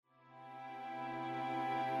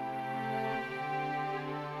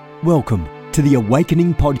Welcome to the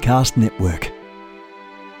Awakening Podcast Network.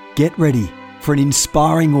 Get ready for an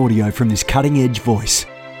inspiring audio from this cutting-edge voice.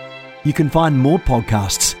 You can find more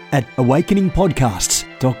podcasts at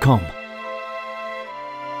awakeningpodcasts.com.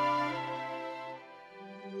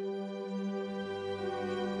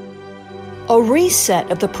 A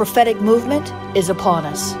reset of the prophetic movement is upon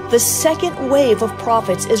us. The second wave of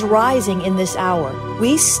prophets is rising in this hour.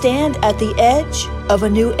 We stand at the edge of a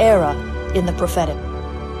new era in the prophetic.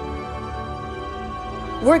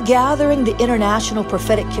 We're gathering the international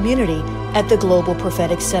prophetic community at the Global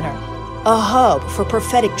Prophetic Center, a hub for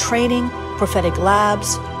prophetic training, prophetic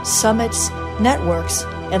labs, summits, networks,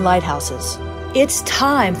 and lighthouses. It's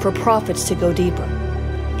time for prophets to go deeper.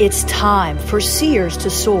 It's time for seers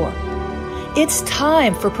to soar. It's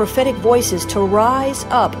time for prophetic voices to rise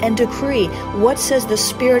up and decree what says the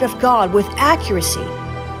Spirit of God with accuracy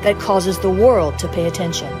that causes the world to pay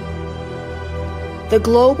attention. The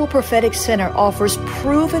Global Prophetic Center offers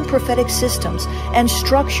proven prophetic systems and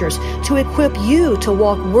structures to equip you to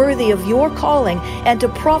walk worthy of your calling and to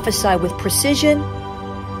prophesy with precision,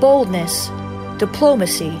 boldness,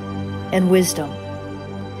 diplomacy, and wisdom.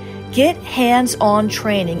 Get hands-on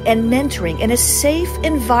training and mentoring in a safe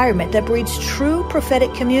environment that breeds true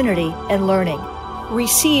prophetic community and learning.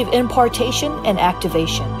 Receive impartation and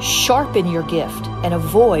activation. Sharpen your gift and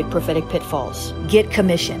avoid prophetic pitfalls. Get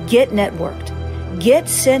commissioned. Get networked. Get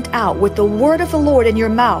sent out with the word of the Lord in your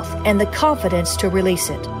mouth and the confidence to release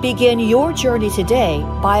it. Begin your journey today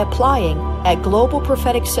by applying at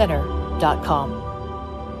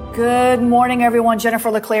globalpropheticcenter.com. Good morning, everyone.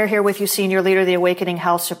 Jennifer LeClaire here with you, Senior Leader of the Awakening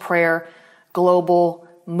House of Prayer Global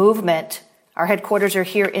Movement. Our headquarters are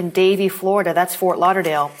here in Davie, Florida. That's Fort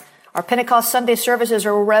Lauderdale. Our Pentecost Sunday services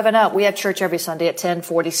are revving up. We have church every Sunday at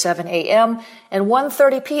 10:47 a.m. and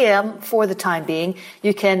 1:30 p.m. for the time being.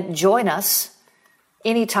 You can join us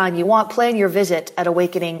anytime you want. Plan your visit at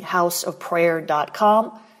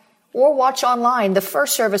awakeninghouseofprayer.com or watch online, the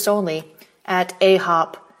first service only, at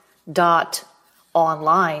ahop.online.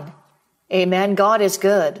 Amen. God is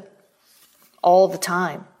good all the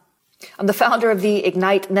time. I'm the founder of the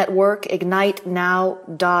Ignite Network,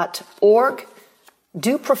 ignitenow.org.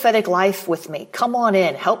 Do prophetic life with me. Come on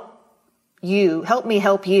in. Help me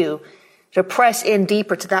help you to press in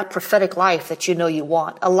deeper to that prophetic life that you know you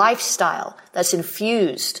want. A lifestyle that's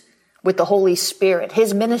infused with the Holy Spirit.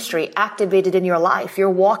 His ministry activated in your life. You're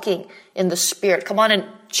walking in the Spirit. Come on and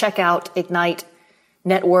check out Ignite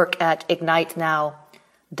Network at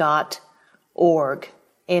ignitenow.org.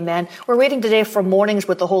 Amen. We're reading today from Mornings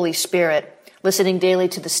with the Holy Spirit, listening daily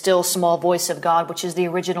to the still small voice of God, which is the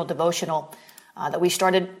original devotional that we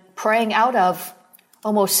started praying out of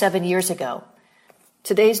almost 7 years ago.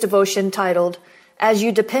 Today's devotion titled, As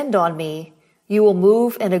You Depend on Me, You Will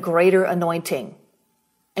Move in a Greater Anointing.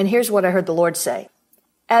 And here's what I heard the Lord say.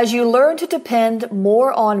 As you learn to depend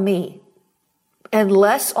more on me and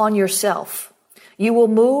less on yourself, you will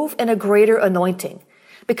move in a greater anointing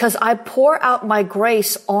because I pour out my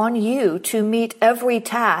grace on you to meet every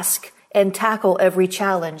task and tackle every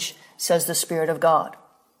challenge, says the Spirit of God.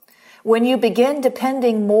 When you begin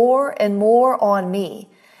depending more and more on me,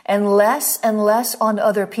 and less on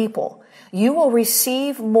other people, you will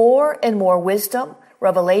receive more and more wisdom,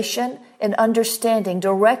 revelation, and understanding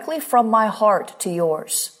directly from my heart to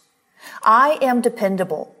yours. I am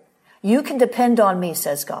dependable. You can depend on me,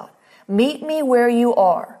 says God. Meet me where you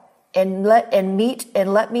are and let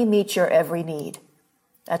me meet your every need.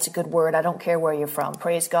 That's a good word. I don't care where you're from.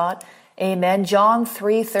 Praise God. Amen. John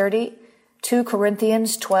 3:30, 2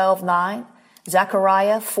 Corinthians 12:9.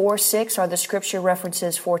 Zechariah 4:6 are the scripture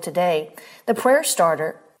references for today. The prayer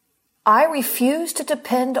starter, I refuse to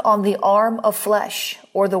depend on the arm of flesh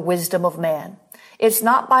or the wisdom of man. It's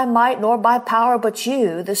not by might nor by power, but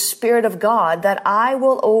you, the Spirit of God, that I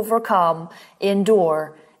will overcome,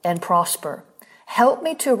 endure, and prosper. Help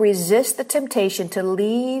me to resist the temptation to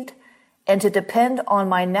lead and to depend on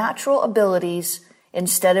my natural abilities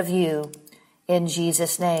instead of you. In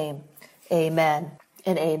Jesus' name, amen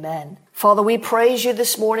and amen. Father, we praise you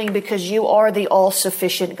this morning because you are the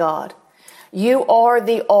all-sufficient God. You are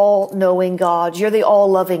the all-knowing God. You're the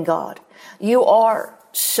all-loving God. You are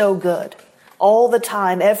so good all the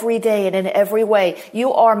time, every day, and in every way.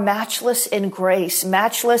 You are matchless in grace,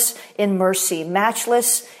 matchless in mercy,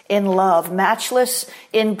 matchless in love, matchless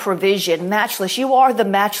in provision, matchless. You are the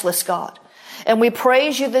matchless God. And we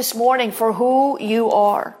praise you this morning for who you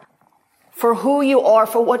are, for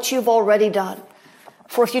what you've already done.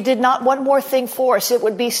 For if you did not one more thing for us, it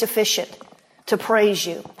would be sufficient. to praise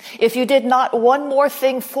you. If you did not one more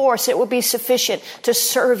thing for us, it would be sufficient to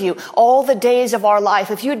serve you all the days of our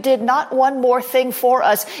life. If you did not one more thing for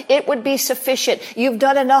us, it would be sufficient. You've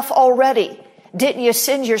done enough already. Didn't you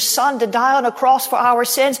send your son to die on a cross for our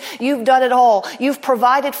sins? You've done it all. You've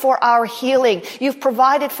provided for our healing. You've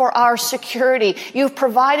provided for our security. You've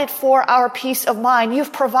provided for our peace of mind.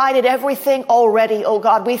 You've provided everything already, oh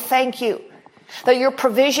God. We thank you that your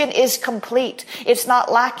provision is complete. It's not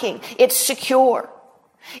lacking. It's secure.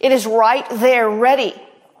 It is right there, ready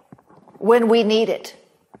when we need it.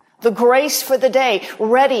 The grace for the day,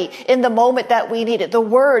 ready in the moment that we need it. The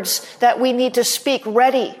words that we need to speak,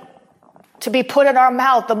 ready to be put in our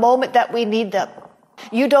mouth the moment that we need them.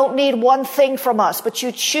 You don't need one thing from us, but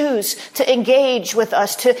you choose to engage with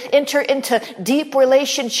us, to enter into deep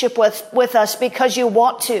relationship with us because you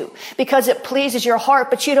want to, because it pleases your heart,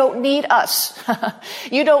 but you don't need us.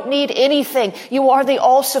 You don't need anything. You are the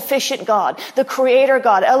all-sufficient God, the creator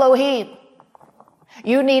God, Elohim.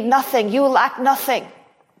 You need nothing. You lack nothing.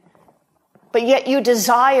 But yet you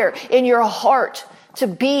desire in your heart to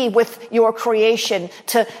be with your creation,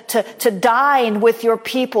 to dine with your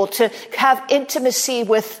people, to have intimacy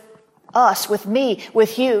with us, with me,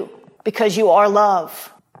 with you, because you are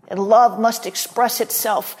love. And love must express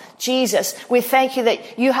itself. Jesus, we thank you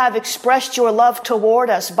that you have expressed your love toward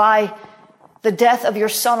us by the death of your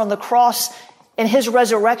son on the cross and his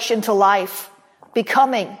resurrection to life,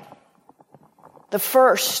 becoming the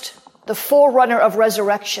first, the forerunner of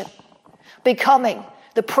resurrection, becoming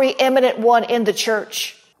the preeminent one in the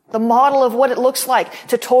church, the model of what it looks like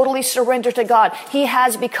to totally surrender to God. He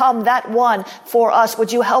has become that one for us.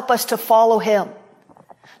 Would you help us to follow him,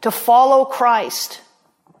 to follow Christ?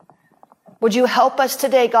 Would you help us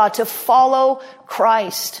today, God, to follow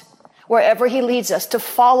Christ wherever he leads us, to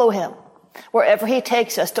follow him wherever he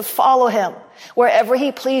takes us, to follow him wherever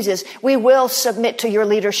he pleases. We will submit to your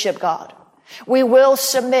leadership, God. We will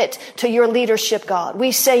submit to your leadership, God.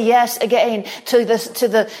 We say yes again to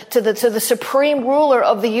the supreme ruler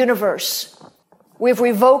of the universe. We've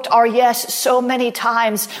revoked our yes so many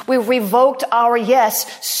times. We've revoked our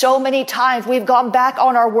yes so many times. We've gone back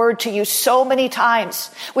on our word to you so many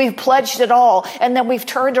times. We've pledged it all, and then we've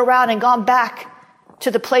turned around and gone back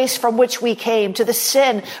to the place from which we came, to the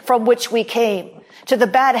sin from which we came, to the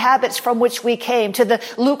bad habits from which we came, to the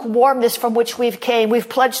lukewarmness from which we've came. We've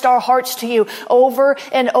pledged our hearts to you over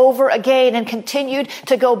and over again and continued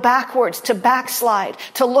to go backwards, to backslide,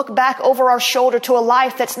 to look back over our shoulder to a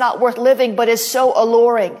life that's not worth living but is so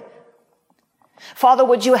alluring. Father,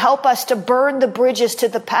 would you help us to burn the bridges to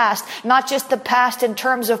the past, not just the past in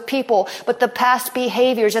terms of people, but the past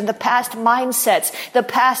behaviors and the past mindsets, the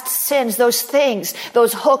past sins, those things,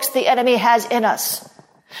 those hooks the enemy has in us.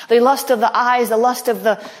 The lust of the eyes, the lust of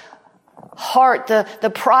the heart,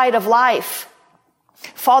 the pride of life.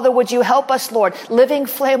 Father, would you help us, Lord? Living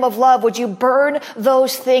flame of love, would you burn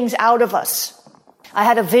those things out of us? I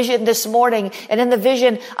had a vision this morning, and in the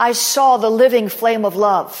vision, I saw the living flame of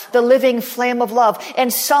love, the living flame of love.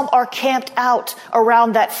 And some are camped out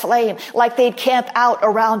around that flame, like they'd camp out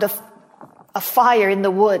around a fire in the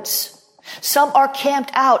woods. Some are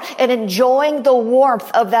camped out and enjoying the warmth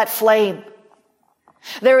of that flame.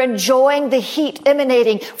 They're enjoying the heat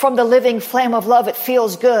emanating from the living flame of love. It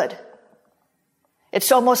feels good.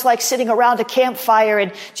 It's almost like sitting around a campfire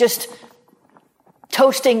and just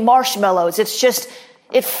toasting marshmallows.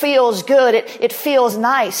 It feels good. It feels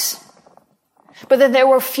nice. But then there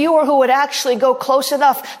were fewer who would actually go close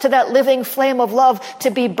enough to that living flame of love to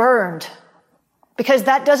be burned. Because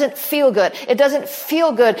that doesn't feel good. It doesn't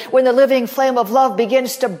feel good when the living flame of love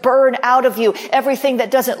begins to burn out of you everything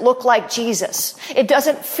that doesn't look like Jesus. It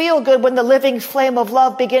doesn't feel good when the living flame of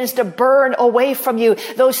love begins to burn away from you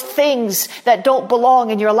those things that don't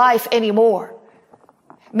belong in your life anymore.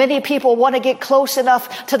 Many people want to get close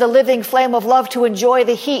enough to the living flame of love to enjoy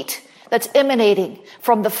the heat that's emanating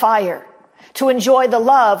from the fire, to enjoy the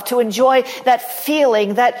love, to enjoy that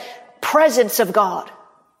feeling, that presence of God.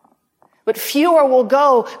 But fewer will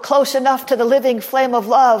go close enough to the living flame of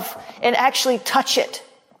love and actually touch it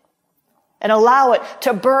and allow it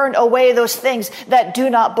to burn away those things that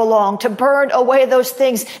do not belong, to burn away those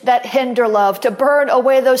things that hinder love, to burn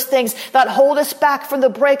away those things that hold us back from the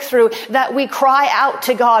breakthrough that we cry out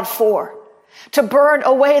to God for, to burn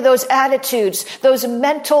away those attitudes, those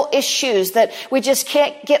mental issues that we just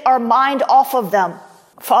can't get our mind off of them.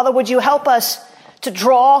 Father, would you help us to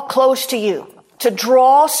draw close to you? To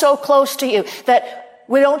draw so close to you that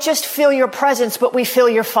we don't just feel your presence, but we feel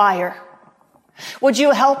your fire. Would you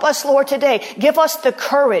help us, Lord, today? Give us the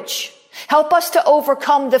courage. Help us to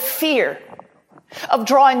overcome the fear of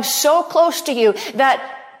drawing so close to you that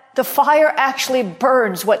the fire actually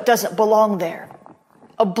burns what doesn't belong there,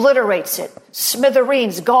 obliterates it,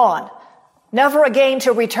 smithereens, gone, never again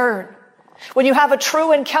to return. When you have a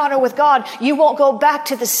true encounter with God, you won't go back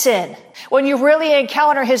to the sin. When you really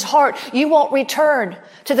encounter his heart, you won't return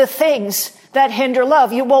to the things that hinder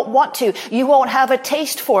love. You won't want to. You won't have a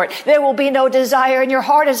taste for it. There will be no desire in your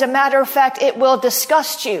heart. As a matter of fact, it will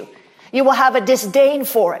disgust you. You will have a disdain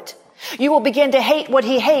for it. You will begin to hate what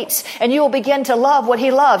he hates, and you will begin to love what he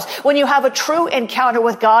loves. When you have a true encounter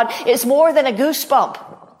with God, it's more than a goosebump.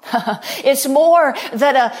 It's more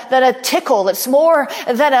than a tickle. It's more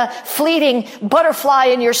than a fleeting butterfly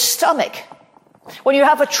in your stomach. When you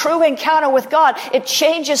have a true encounter with God, it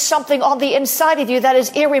changes something on the inside of you that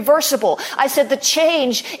is irreversible. I said the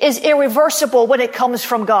change is irreversible when it comes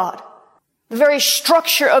from God. The very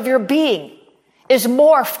structure of your being is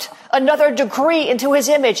morphed another degree into his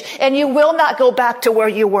image, and you will not go back to where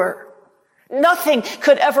you were. Nothing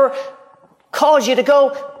could ever cause you to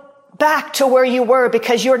go back to where you were,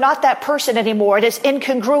 because you're not that person anymore. It is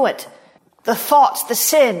incongruent. The thoughts, the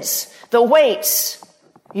sins, the weights,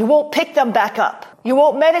 you won't pick them back up. You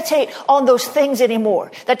won't meditate on those things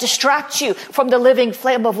anymore that distract you from the living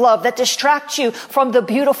flame of love, that distract you from the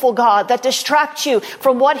beautiful God, that distract you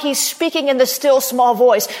from what he's speaking in the still small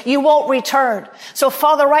voice. You won't return. So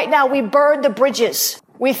Father, right now we burn the bridges.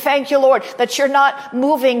 We thank you, Lord, that you're not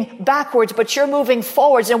moving backwards, but you're moving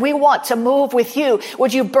forwards, and we want to move with you.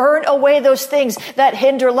 Would you burn away those things that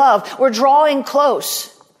hinder love? We're drawing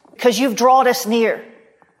close because you've drawn us near.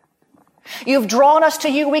 You've drawn us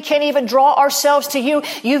to you. We can't even draw ourselves to you.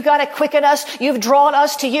 You've got to quicken us. You've drawn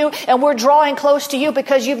us to you, and we're drawing close to you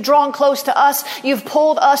because you've drawn close to us. You've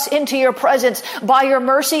pulled us into your presence by your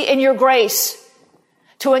mercy and your grace,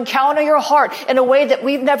 to encounter your heart in a way that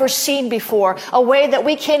we've never seen before, a way that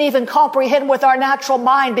we can't even comprehend with our natural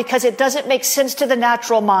mind because it doesn't make sense to the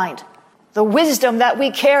natural mind. The wisdom that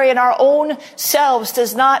we carry in our own selves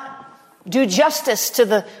does not do justice to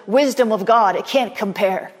the wisdom of God. It can't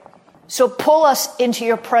compare. So pull us into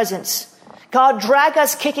your presence. God, drag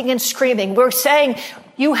us kicking and screaming. We're saying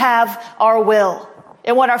you have our will.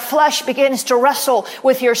 And when our flesh begins to wrestle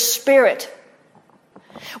with your spirit,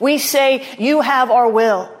 we say, you have our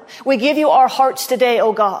will. We give you our hearts today,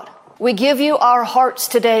 O God. We give you our hearts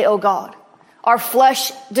today, O God. Our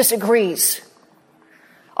flesh disagrees.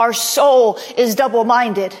 Our soul is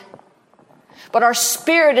double-minded. But our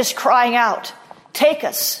spirit is crying out, take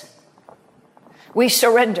us. We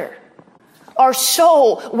surrender. Our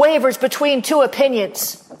soul wavers between two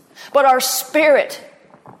opinions, but our spirit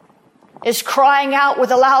is crying out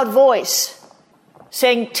with a loud voice,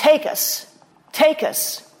 saying, take us. Take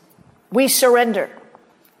us. We surrender.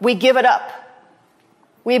 We give it up.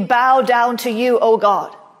 We bow down to you, O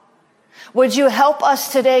God. Would you help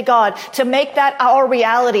us today, God, to make that our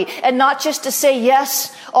reality, and not just to say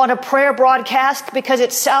yes on a prayer broadcast because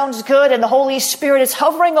it sounds good and the Holy Spirit is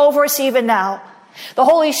hovering over us even now. The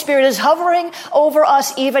Holy Spirit is hovering over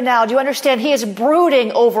us even now. Do you understand? He is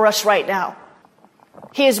brooding over us right now.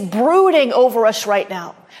 He is brooding over us right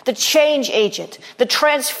now. The change agent, the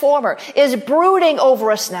transformer, is brooding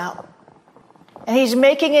over us now. And he's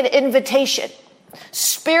making an invitation,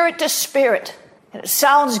 spirit to spirit. And it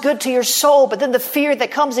sounds good to your soul, but then the fear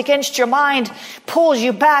that comes against your mind pulls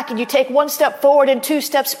you back, and you take one step forward and two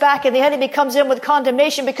steps back, and the enemy comes in with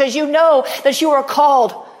condemnation because you know that you are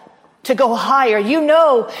called to go higher. You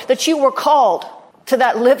know that you were called to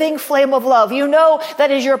that living flame of love. You know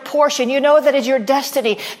that is your portion. You know that is your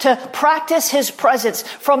destiny, to practice his presence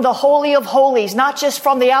from the Holy of Holies, not just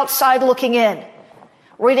from the outside looking in,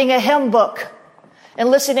 reading a hymn book and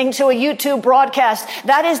listening to a YouTube broadcast.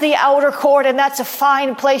 That is the outer court, and that's a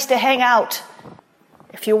fine place to hang out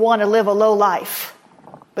if you want to live a low life.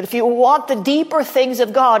 But if you want the deeper things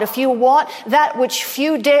of God, if you want that which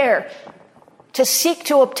few dare to seek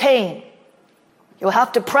to obtain, you'll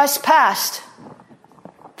have to press past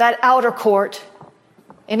that outer court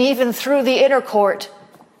and even through the inner court,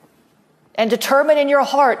 and determine in your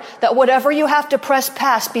heart that whatever you have to press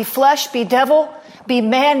past, be flesh, be devil, be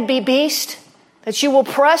man, be beast, that you will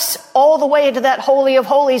press all the way into that Holy of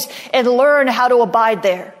Holies and learn how to abide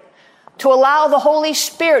there. To allow the Holy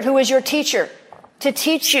Spirit, who is your teacher, to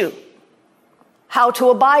teach you how to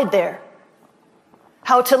abide there,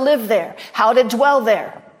 how to live there, how to dwell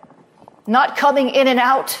there. Not coming in and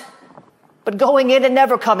out, but going in and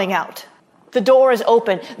never coming out. The door is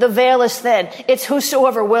open. The veil is thin. It's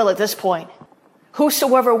whosoever will at this point.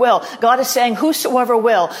 Whosoever will. God is saying, whosoever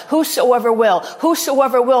will, whosoever will,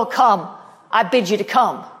 whosoever will come, I bid you to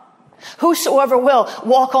come. Whosoever will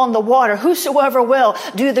walk on the water, whosoever will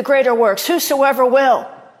do the greater works, whosoever will.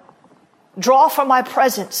 Draw from my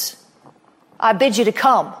presence. I bid you to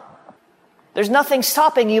come. There's nothing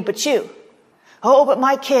stopping you but you. Oh, but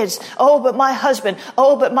my kids. Oh, but my husband.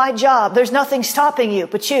 Oh, but my job. There's nothing stopping you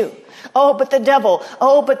but you. Oh, but the devil.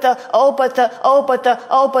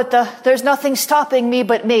 There's nothing stopping me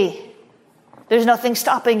but me. There's nothing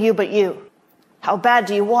stopping you but you. How bad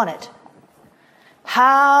do you want it?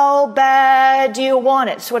 How bad do you want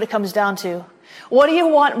it? That's what it comes down to. What do you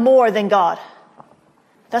want more than God?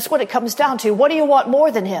 That's what it comes down to. What do you want more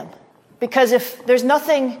than him? Because if there's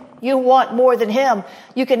nothing you want more than him,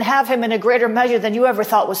 you can have him in a greater measure than you ever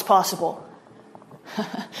thought was possible.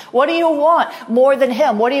 What do you want more than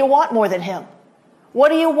him? What do you want more than him? What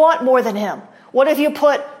do you want more than him? What have you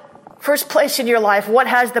put first place in your life? What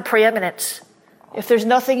has the preeminence? If there's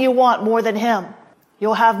nothing you want more than him,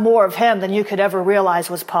 you'll have more of him than you could ever realize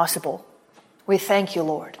was possible. We thank you,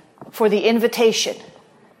 Lord, for the invitation.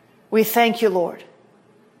 We thank you, Lord,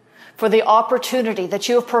 for the opportunity that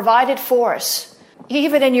you have provided for us,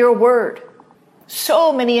 even in your word.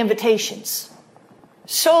 So many invitations,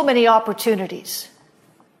 so many opportunities.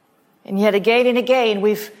 And yet again and again,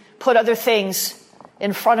 we've put other things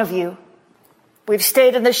in front of you. We've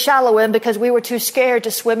stayed in the shallow end because we were too scared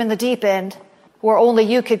to swim in the deep end, where only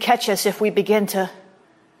you could catch us if we begin to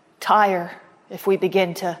tire, if we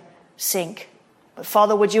begin to sink. But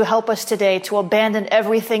Father, would you help us today to abandon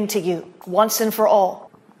everything to you once and for all,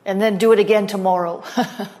 and then do it again tomorrow,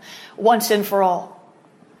 once and for all.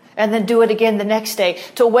 And then do it again the next day,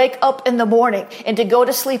 to wake up in the morning and to go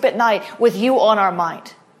to sleep at night with you on our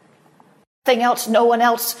mind. Nothing else, no one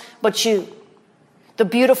else but you, the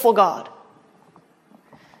beautiful God.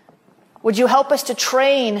 Would you help us to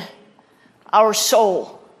train our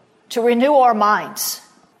soul, to renew our minds,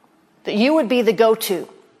 that you would be the go-to,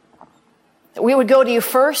 that we would go to you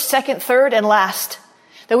first, second, third, and last,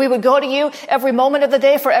 that we would go to you every moment of the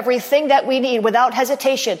day for everything that we need without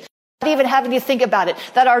hesitation, not even having to think about it,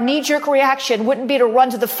 that our knee-jerk reaction wouldn't be to run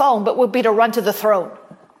to the phone, but would be to run to the throne.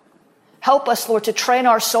 Help us, Lord, to train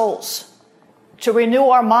our souls, to renew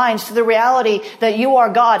our minds to the reality that you are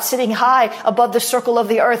God sitting high above the circle of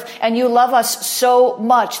the earth, and you love us so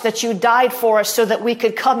much that you died for us so that we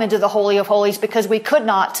could come into the Holy of Holies, because we could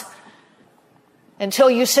not.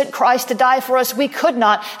 Until you sent Christ to die for us, we could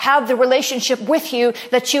not have the relationship with you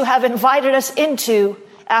that you have invited us into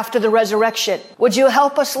after the resurrection. Would you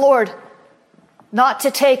help us, Lord, not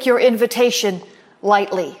to take your invitation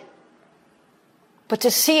lightly, but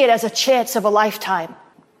to see it as a chance of a lifetime,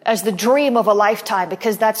 as the dream of a lifetime,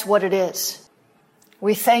 because that's what it is.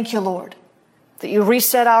 We thank you, Lord, that you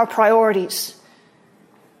reset our priorities,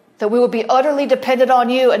 that we will be utterly dependent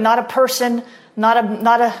on you and not a person, not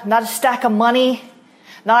a stack of money,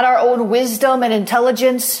 not our own wisdom and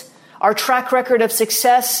intelligence, our track record of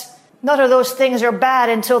success. None of those things are bad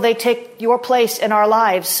until they take your place in our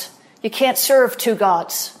lives. You can't serve two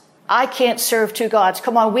gods. I can't serve two gods.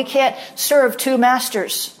 Come on, we can't serve two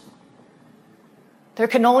masters. There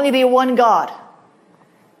can only be one God.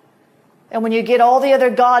 And when you get all the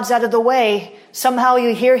other gods out of the way, somehow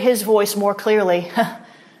you hear his voice more clearly.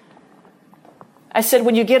 I said,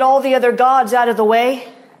 when you get all the other gods out of the way,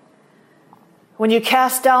 when you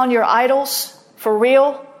cast down your idols for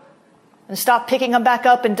real and stop picking them back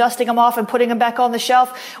up and dusting them off and putting them back on the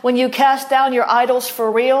shelf, when you cast down your idols for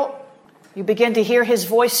real, you begin to hear his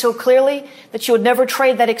voice so clearly that you would never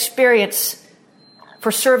trade that experience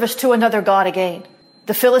for service to another god again.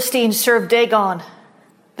 The Philistines served Dagon.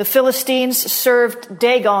 The Philistines served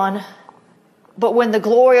Dagon. But when the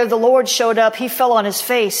glory of the Lord showed up, he fell on his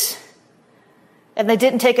face. And they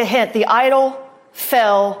didn't take a hint. The idol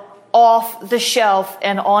fell off the shelf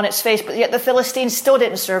and on its face. But yet the Philistines still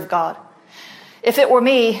didn't serve God. If it were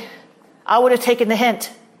me, I would have taken the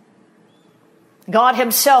hint. God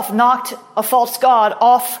himself knocked a false god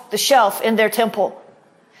off the shelf in their temple.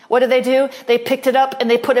 What did they do? They picked it up and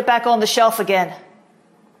they put it back on the shelf again.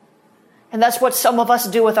 And that's what some of us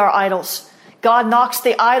do with our idols. God knocks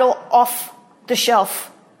the idol off the shelf.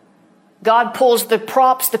 God pulls the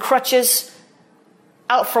props, the crutches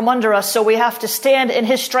out from under us, so we have to stand in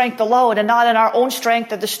his strength alone and not in our own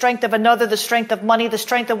strength or the strength of another, the strength of money, the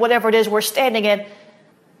strength of whatever it is we're standing in.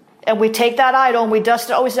 And we take that idol and we dust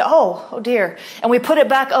it. Oh, we say, oh dear. And we put it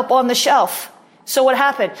back up on the shelf. So what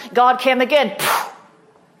happened? God came again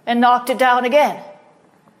and knocked it down again.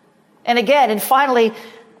 And again. And finally,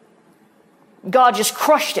 God just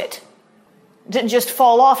crushed it. It didn't just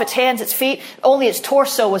fall off its hands, its feet. Only its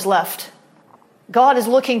torso was left. God is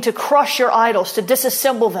looking to crush your idols, to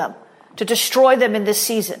disassemble them, to destroy them in this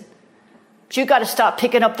season. But you've got to stop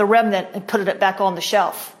picking up the remnant and putting it back on the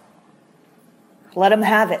shelf. Let him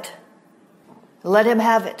have it. Let him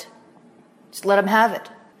have it. Just let him have it.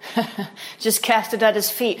 Just cast it at his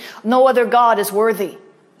feet. No other God is worthy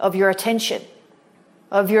of your attention,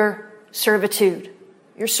 of your servitude.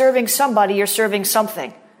 You're serving somebody, you're serving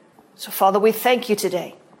something. So Father, we thank you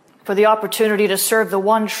today for the opportunity to serve the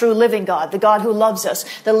one true living God, the God who loves us,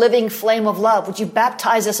 the living flame of love. Would you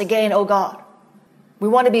baptize us again, O God? We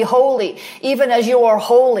want to be holy, even as you are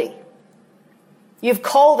holy. You've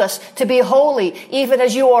called us to be holy, even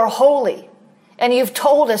as you are holy. And you've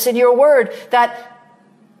told us in your word that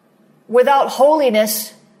without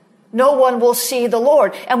holiness, no one will see the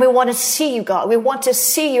Lord. And we want to see you, God. We want to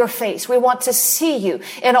see your face. We want to see you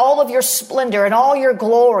in all of your splendor, in all your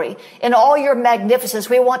glory, in all your magnificence.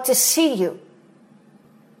 We want to see you.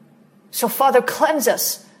 So, Father, cleanse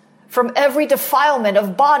us from every defilement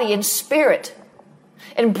of body and spirit,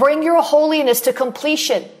 and bring your holiness to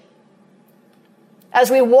completion as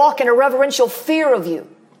we walk in a reverential fear of you,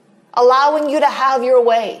 allowing you to have your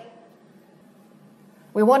way.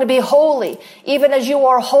 We want to be holy, even as you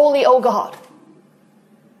are holy, O God.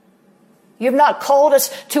 You've not called us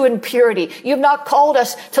to impurity. You've not called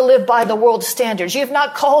us to live by the world's standards. You've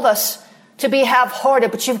not called us to be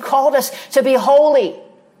half-hearted, but you've called us to be holy.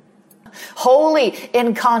 Holy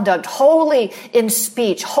in conduct, holy in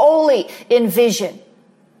speech, holy in vision.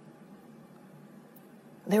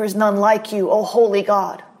 There is none like you, O holy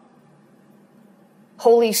God.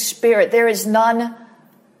 Holy Spirit, there is none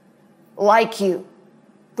like you.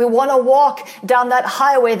 We want to walk down that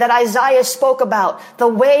highway that Isaiah spoke about, the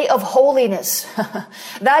way of holiness.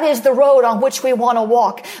 That is the road on which we want to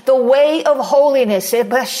walk, the way of holiness.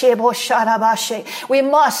 We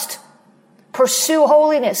must pursue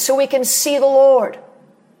holiness so we can see the Lord.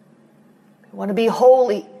 We want to be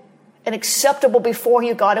holy and acceptable before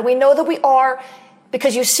you, God. And we know that we are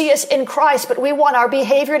because you see us in Christ, but we want our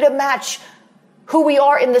behavior to match who we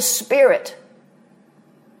are in the Spirit.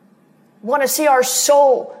 We want to see our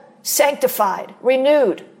soul sanctified,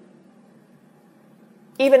 renewed,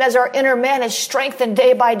 even as our inner man is strengthened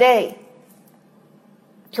day by day.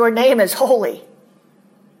 Your name is holy.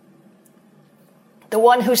 The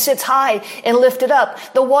one who sits high and lifted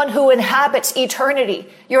up, the one who inhabits eternity.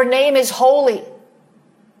 Your name is holy.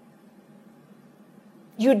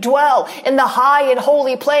 You dwell in the high and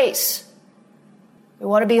holy place. We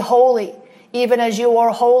want to be holy, even as you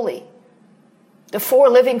are holy. The four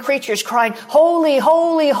living creatures crying, holy,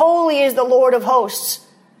 holy, holy is the Lord of hosts.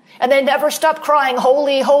 And they never stop crying,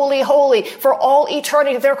 holy, holy, holy. For all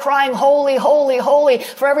eternity, they're crying, holy, holy, holy.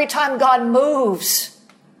 For every time God moves,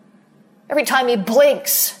 every time he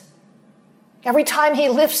blinks, every time he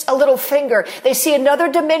lifts a little finger, they see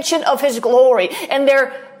another dimension of his glory. And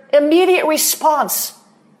their immediate response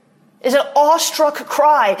is an awestruck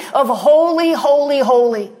cry of holy, holy,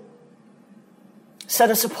 holy. Set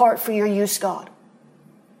us apart for your use, God.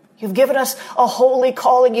 You've given us a holy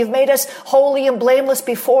calling. You've made us holy and blameless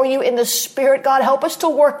before you in the Spirit. God, help us to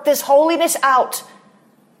work this holiness out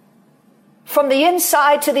from the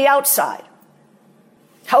inside to the outside.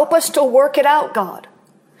 Help us to work it out, God.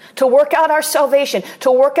 To work out our salvation,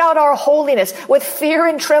 to work out our holiness with fear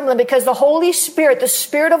and trembling, because the Holy Spirit, the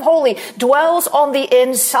Spirit of holy, dwells on the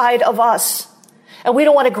inside of us. And we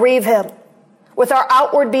don't want to grieve him with our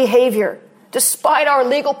outward behavior. Despite our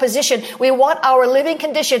legal position, we want our living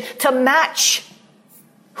condition to match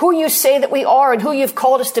who you say that we are and who you've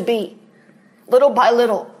called us to be. Little by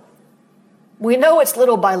little. We know it's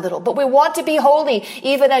little by little, but we want to be holy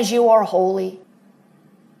even as you are holy.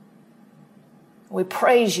 We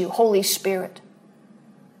praise you, Holy Spirit.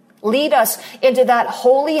 Lead us into that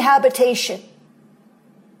holy habitation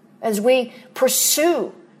as we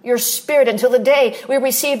pursue your Spirit until the day we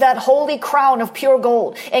receive that holy crown of pure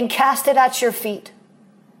gold and cast it at your feet.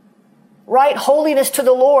 Write holiness to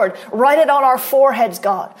the Lord. Write it on our foreheads,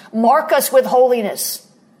 God. Mark us with holiness.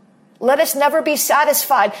 Let us never be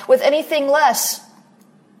satisfied with anything less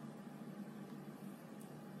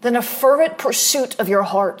than a fervent pursuit of your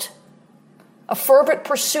heart. A fervent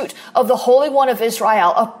pursuit of the Holy One of Israel.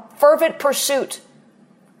 A fervent pursuit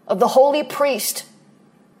of the holy priest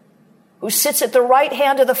who sits at the right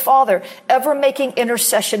hand of the Father, ever making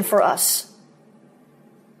intercession for us.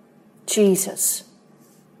 Jesus,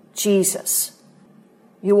 Jesus,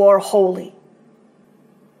 you are holy.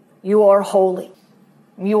 You are holy.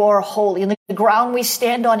 You are holy. And the ground we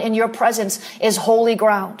stand on in your presence is holy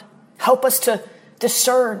ground. Help us to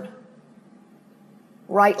discern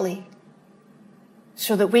rightly,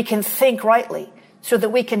 so that we can think rightly, so that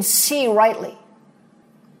we can see rightly.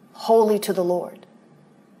 Holy to the Lord.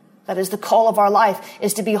 That is the call of our life,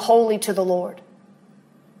 is to be holy to the Lord.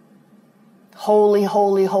 Holy,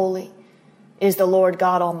 holy, holy is the Lord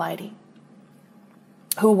God Almighty.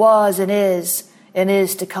 who was and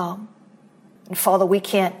is to come. And Father, we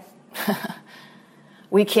can't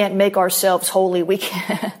make ourselves holy. We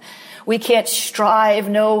can't strive,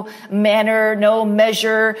 no manner, no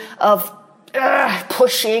measure of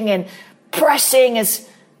pushing and pressing is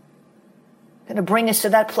going to bring us to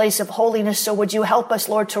that place of holiness. So would you help us,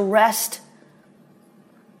 Lord, to rest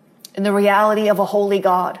in the reality of a holy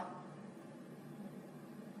God?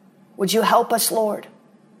 Would you help us, Lord?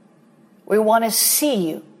 We want to see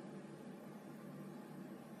you.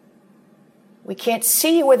 We can't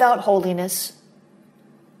see you without holiness,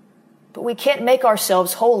 but we can't make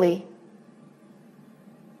ourselves holy.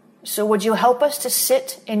 So would you help us to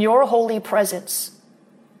sit in your holy presence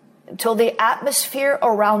until the atmosphere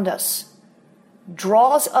around us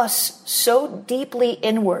draws us so deeply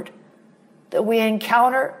inward that we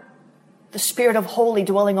encounter the Spirit of holy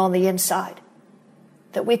dwelling on the inside,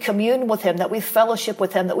 that we commune with him, that we fellowship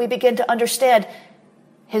with him, that we begin to understand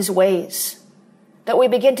his ways, that we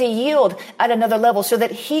begin to yield at another level so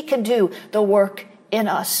that he can do the work in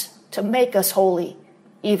us to make us holy,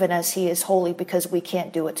 even as he is holy, because we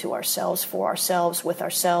can't do it to ourselves, for ourselves, with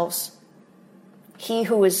ourselves. He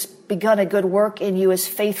who has begun a good work in you is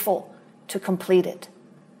faithful to complete it.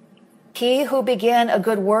 He who began a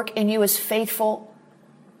good work in you is faithful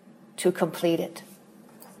to complete it.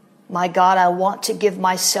 My God, I want to give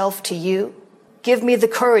myself to you. Give me the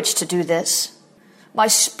courage to do this. My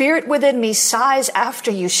spirit within me sighs after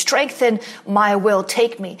you. Strengthen my will.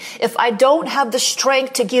 Take me. If I don't have the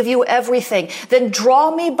strength to give you everything, then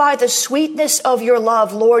draw me by the sweetness of your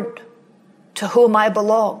love, Lord, to whom I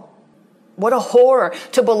belong. What a horror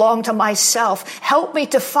to belong to myself. Help me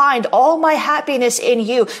to find all my happiness in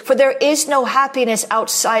you, for there is no happiness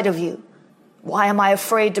outside of you. Why am I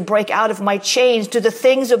afraid to break out of my chains? Do the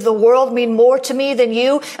things of the world mean more to me than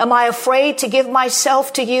you? Am I afraid to give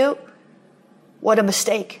myself to you? What a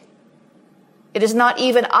mistake. It is not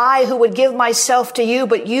even I who would give myself to you,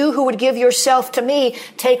 but you who would give yourself to me.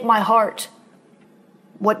 Take my heart.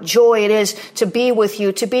 What joy it is to be with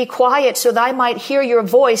you, to be quiet so that I might hear your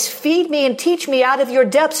voice. Feed me and teach me out of your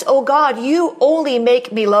depths. O God, you only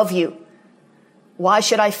make me love you. Why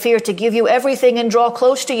should I fear to give you everything and draw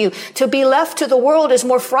close to you? To be left to the world is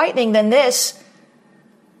more frightening than this.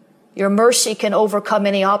 Your mercy can overcome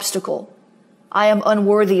any obstacle. I am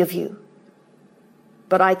unworthy of you,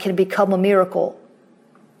 but I can become a miracle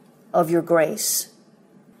of your grace.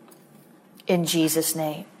 In Jesus'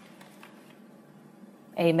 name,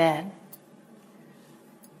 amen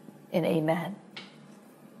and amen.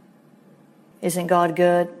 Isn't God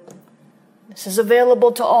good? This is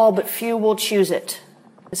available to all, but few will choose it.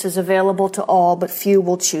 This is available to all, but few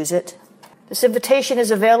will choose it. This invitation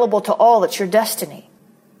is available to all. It's your destiny.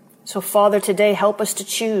 So, Father, today help us to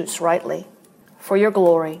choose rightly for your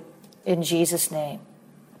glory. In Jesus' name,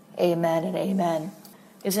 amen and amen.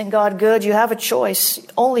 Isn't God good? You have a choice.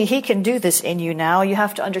 Only he can do this in you now. You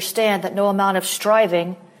have to understand that no amount of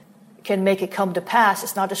striving can make it come to pass.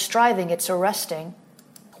 It's not a striving, it's a resting.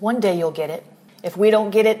 One day you'll get it. If we don't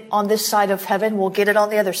get it on this side of heaven, we'll get it on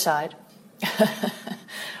the other side.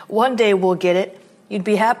 One day we'll get it. You'd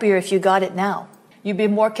be happier if you got it now. You'd be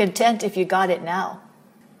more content if you got it now.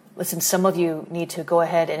 Listen, some of you need to go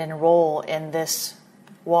ahead and enroll in this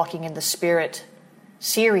Walking in the Spirit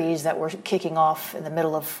series that we're kicking off in the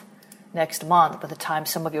middle of next month. By the time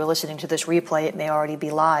some of you are listening to this replay, it may already be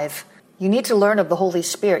live. You need to learn of the Holy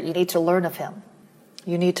Spirit. You need to learn of him.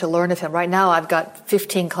 You need to learn of him. Right now, I've got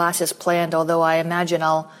 15 classes planned, although I imagine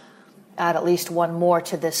I'll add at least one more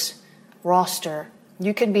to this roster.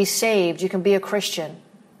 You can be saved, you can be a Christian,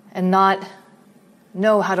 and not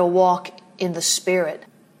know how to walk in the Spirit,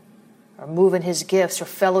 or move in his gifts, or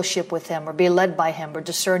fellowship with him, or be led by him, or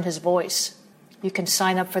discern his voice. You can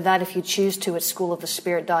sign up for that if you choose to at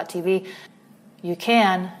schoolofthespirit.tv. You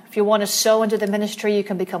can. If you want to sow into the ministry, you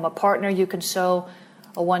can become a partner. You can sow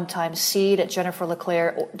a one-time seed at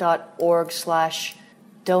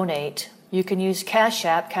jenniferleclaire.org/donate. You can use Cash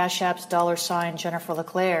App. Cash App's $ Jennifer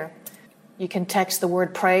LeClaire. You can text the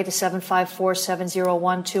word pray to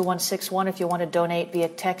 754-701-2161 if you want to donate via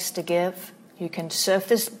text to give. You can, so if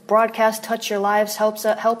this broadcast touch your lives, help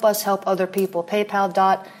us help other people.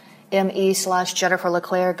 PayPal.me/Jennifer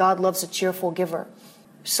LeClaire. God loves a cheerful giver.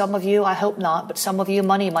 Some of you, I hope not, but some of you,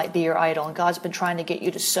 money might be your idol. And God's been trying to get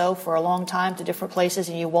you to sow for a long time to different places,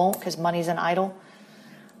 and you won't because money's an idol.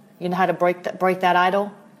 You know how to break that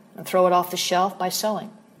idol and throw it off the shelf? By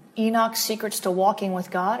sowing. Enoch's Secrets to Walking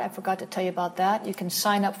with God. I forgot to tell you about that. You can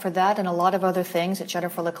sign up for that and a lot of other things at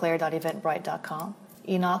jenniferleclaire.eventbrite.com.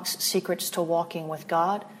 Enoch's Secrets to Walking with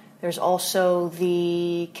God. There's also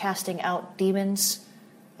the Casting Out Demons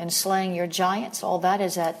and Slaying Your Giants. All that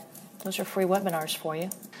is those are free webinars for you.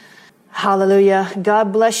 Hallelujah.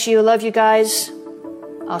 God bless you. Love you guys.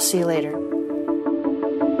 I'll see you later.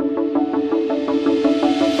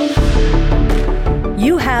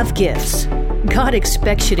 You have gifts. God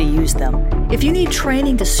expects you to use them. If you need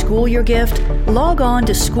training to school your gift, log on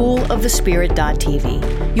to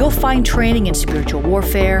schoolofthespirit.tv. You'll find training in spiritual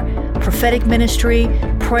warfare, prophetic ministry,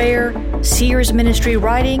 prayer, seers ministry,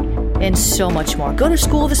 writing, and so much more. Go to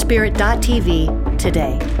schoolofthespirit.tv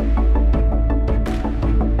today.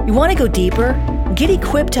 You want to go deeper? Get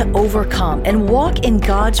equipped to overcome and walk in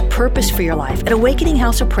God's purpose for your life at Awakening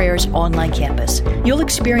House of Prayer's online campus. You'll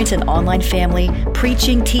experience an online family,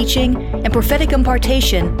 preaching, teaching, and prophetic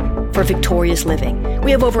impartation for victorious living.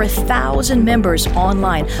 We have over 1,000 members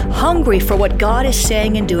online, hungry for what God is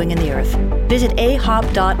saying and doing in the earth. Visit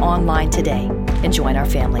ahop.online today and join our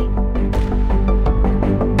family.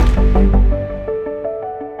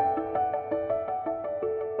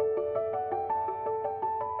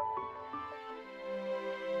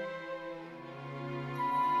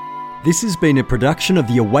 This has been a production of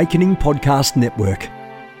the Awakening Podcast Network.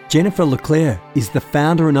 Jennifer LeClaire is the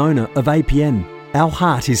founder and owner of APN. Our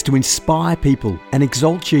heart is to inspire people and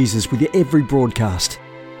exalt Jesus with every broadcast.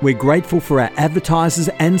 We're grateful for our advertisers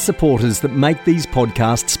and supporters that make these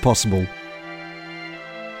podcasts possible.